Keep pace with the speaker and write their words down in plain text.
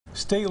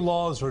State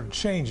laws are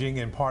changing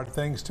in part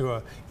thanks to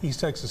a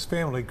East Texas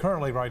family.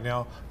 Currently, right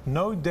now,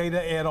 no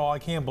data at all, I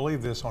can't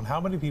believe this, on how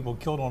many people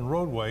killed on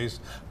roadways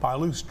by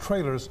loose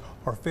trailers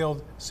or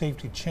failed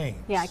safety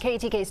chains. Yeah,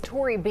 KETK's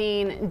Tori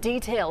Bean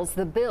details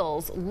the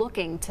bills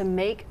looking to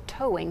make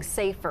towing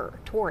safer.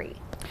 Tori.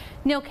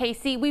 Neil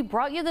Casey, we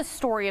brought you the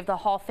story of the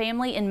Hall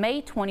family in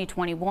May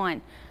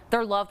 2021.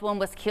 Their loved one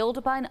was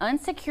killed by an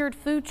unsecured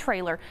food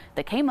trailer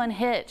that came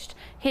unhitched,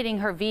 hitting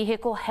her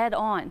vehicle head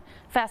on.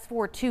 Fast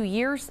forward 2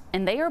 years,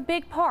 and they are a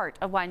big part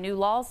of why new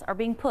laws are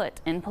being put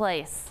in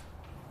place.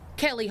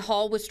 Kelly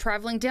Hall was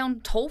traveling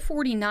down Toll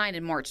 49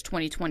 in March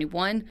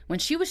 2021 when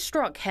she was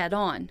struck head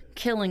on,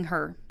 killing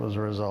her. It was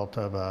a result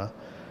of a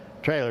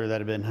trailer that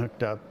had been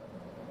hooked up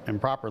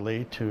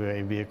improperly to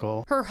a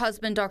vehicle. Her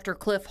husband, Dr.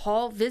 Cliff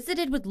Hall,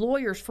 visited with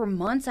lawyers for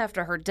months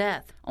after her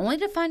death, only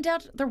to find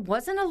out there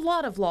wasn't a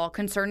lot of law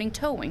concerning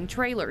towing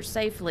trailers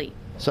safely.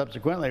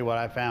 Subsequently, what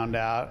I found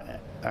out,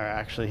 or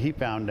actually he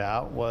found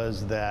out,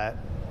 was that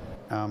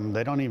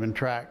they don't even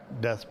track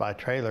deaths by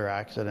trailer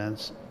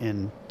accidents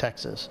in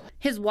Texas.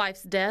 His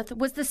wife's death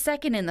was the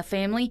second in the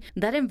family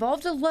that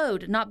involved a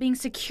load not being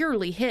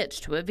securely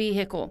hitched to a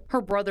vehicle.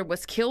 Her brother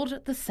was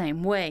killed the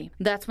same way.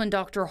 That's when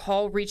Dr.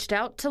 Hall reached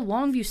out to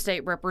Longview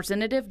State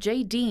Representative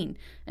Jay Dean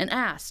and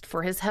asked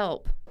for his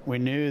help. We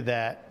knew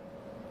that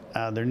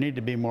there needed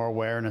to be more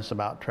awareness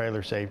about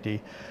trailer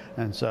safety,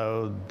 and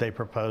so they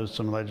proposed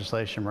some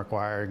legislation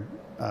required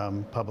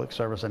public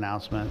service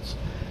announcements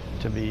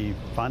to be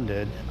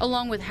funded.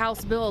 Along with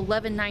House Bill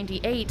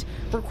 1198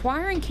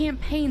 requiring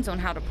campaigns on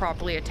how to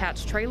properly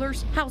attach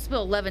trailers, House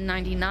Bill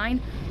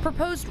 1199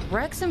 proposed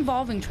wrecks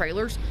involving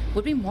trailers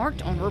would be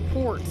marked on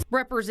reports.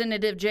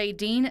 Representative Jay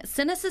Dean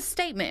sent us a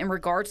statement in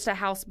regards to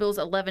House Bills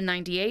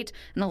 1198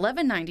 and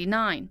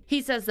 1199.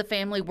 He says the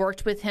family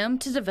worked with him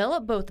to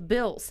develop both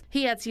bills.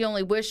 He adds he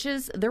only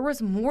wishes there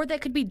was more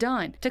that could be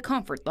done to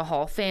comfort the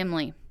Hall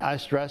family. I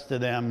stressed to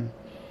them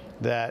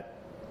that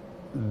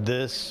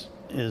this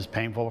is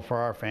painful for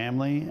our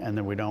family and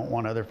that we don't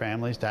want other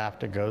families to have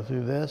to go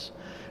through this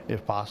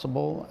if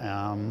possible.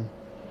 And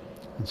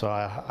so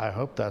I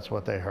hope that's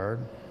what they heard.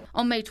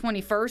 On May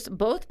 21st,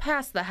 both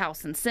passed the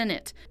House and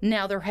Senate.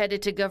 Now they're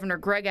headed to Governor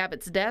Greg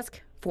Abbott's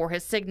desk for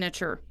his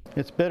signature.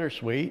 It's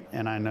bittersweet,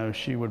 and I know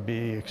she would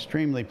be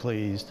extremely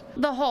pleased.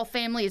 The Hall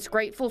family is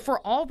grateful for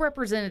all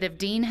Representative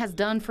Dean has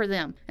done for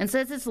them and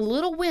says it's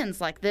little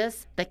wins like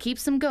this that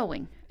keeps them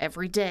going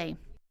every day.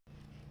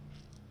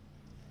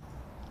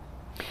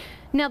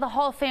 Now, the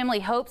Hall family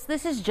hopes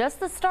this is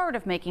just the start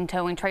of making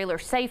towing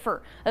trailers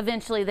safer.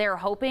 Eventually, they're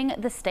hoping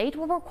the state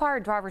will require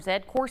driver's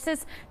ed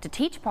courses to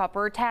teach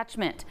proper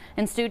attachment.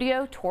 In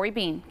studio, Tori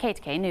Bean,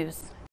 KETK News.